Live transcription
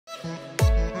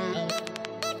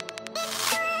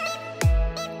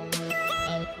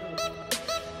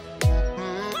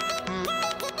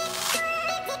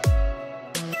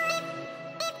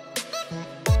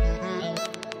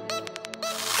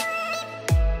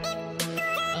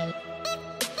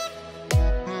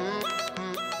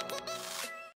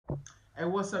Hey,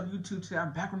 what's up, YouTube? Today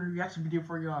I'm back on a reaction video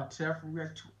for y'all. Today I'm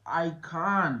react to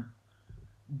iKON,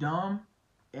 Dumb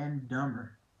and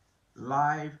Dumber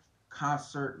live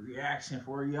concert reaction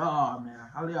for y'all, man.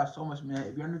 I love y'all so much, man.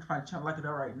 If you're new to my channel, like it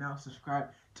out right now, subscribe.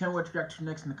 Tell me what to react to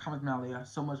next in the comments, man. I love y'all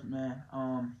so much, man.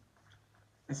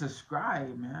 And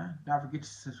subscribe, man. Don't forget to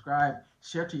subscribe.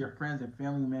 Share to your friends and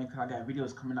family, man, because I got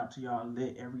videos coming out to y'all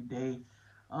lit every day.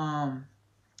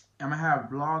 I'm gonna have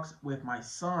vlogs with my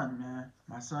son, man.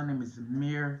 My son name is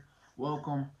Amir.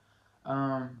 Welcome.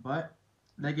 But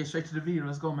let's get straight to the video.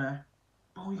 Let's go, man.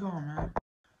 Where we going, man?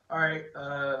 Alright,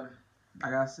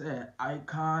 like I said,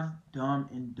 iKON, Dumb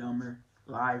and Dumber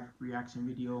live reaction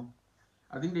video.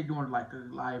 I think they're doing like a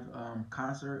live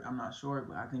concert. I'm not sure,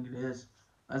 but I think it is.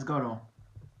 Let's go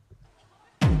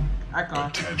though. iKON.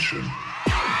 Attention.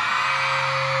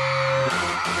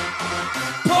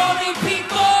 Party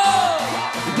people!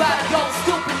 You gotta go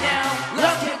stupid now.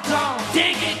 Let's get dumb.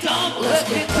 Dang it, dumb. Let's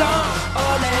get dumb.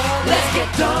 Let's get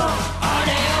dumb.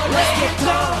 Let's get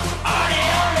dumb.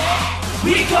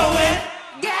 We going.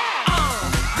 Yeah.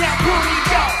 That booty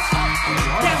goes.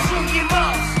 That swing you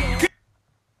up.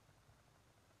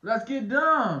 Let's get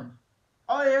dumb.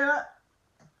 Oh yeah.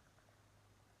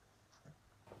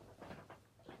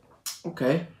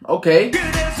 Okay.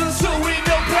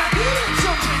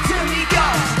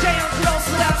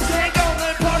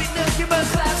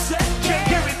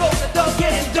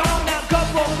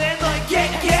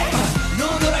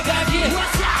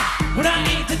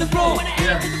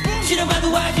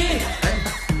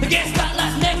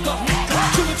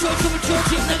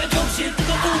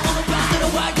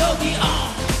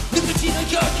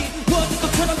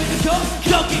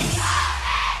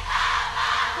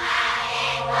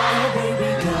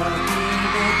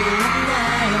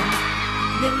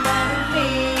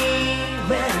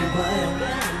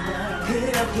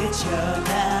 그렇게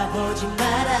쳐다보지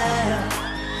말아요.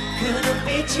 그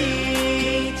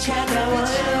눈빛이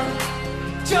차가워요.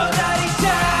 저 달이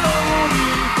타오를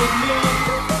때면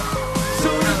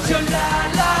소리쳐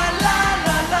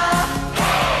라라라라라.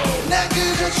 난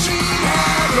그저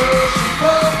취하고 싶어.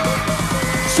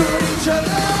 소리쳐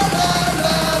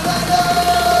라라라라라.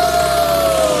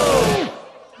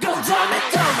 Go dumb and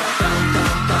dumber.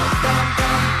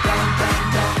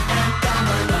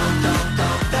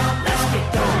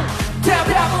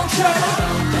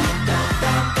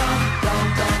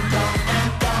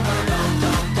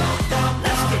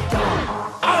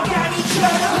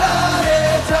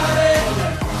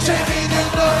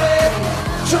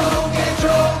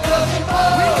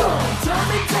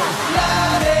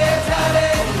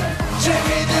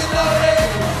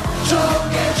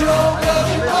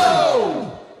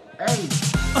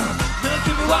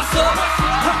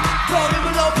 볼륨을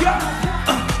높여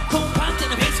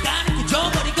공판되는 회식하는 그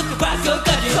저머리 끝에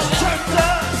발끝까지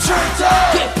Turn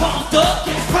up Get pumped up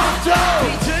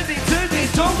비틀비틀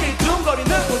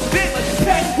뒤뚱거리는 모습이 마치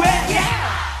penguin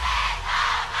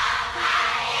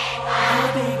Oh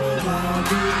baby girl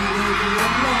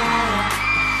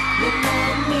내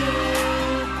맘이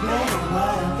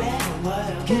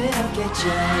외로워요 그렇게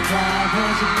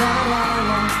쳐다보지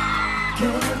말아요 그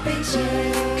눈빛이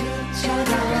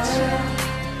차가워요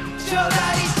저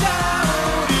달이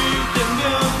타오를 때면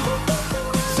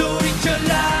소리쳐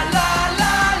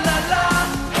라라라라라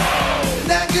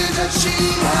난 그저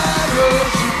취하고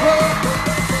싶어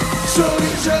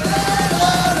소리쳐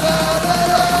라라라라라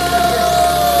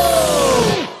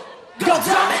Go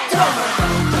dumb and dumber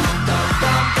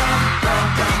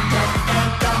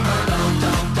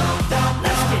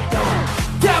Let's get dumb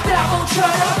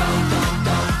답답함처럼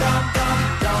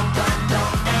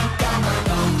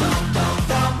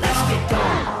Let's get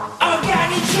going.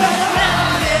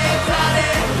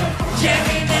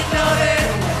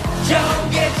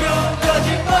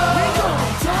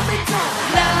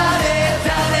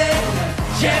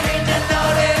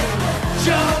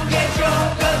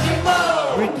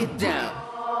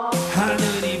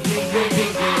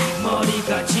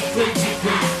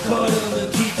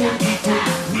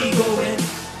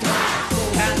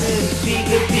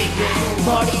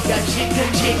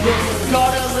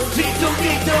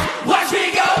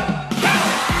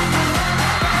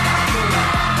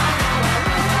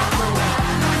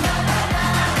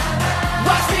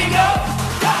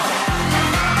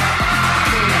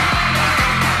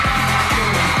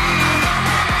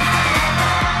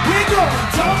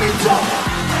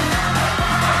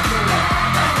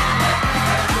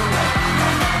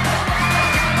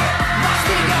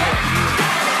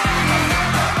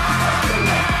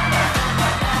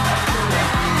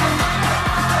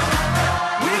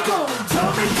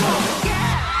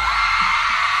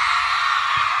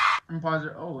 pause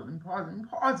it. Oh, let me pause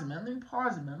it, man. Let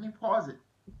me pause it.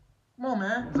 Come on,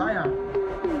 man. Zion.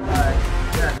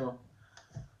 Alright, there I go.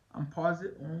 I'm pause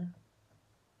it.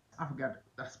 I forgot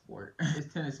that sport.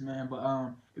 It's tennis, man.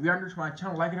 But if you're new to my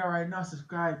channel, like it out right now.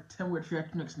 Subscribe. Tell me what your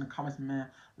reaction next in the comments, man.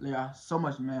 Yeah, so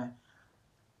much, man.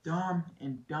 Dumb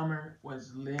and Dumber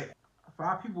was lit.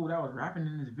 5 people that was rapping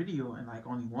in this video and like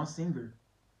only 1 singer.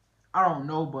 I don't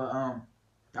know, but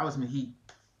that was me.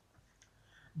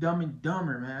 Dumb and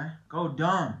Dumber, man. Go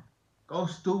dumb. Go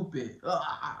stupid.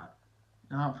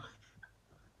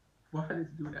 Why did this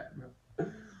do that, bro?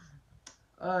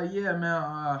 Yeah, man.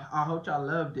 I hope y'all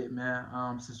loved it,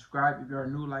 man. Subscribe if you're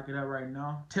new, like it up right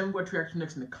now. Tell me what your reaction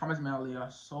next in the comments, man. I love y'all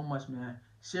so much, man.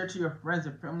 Share to your friends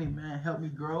and family, man. Help me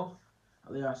grow.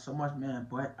 I love y'all so much, man.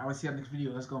 But I will see you in the next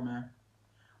video. Let's go, man.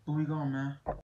 Where we going, man?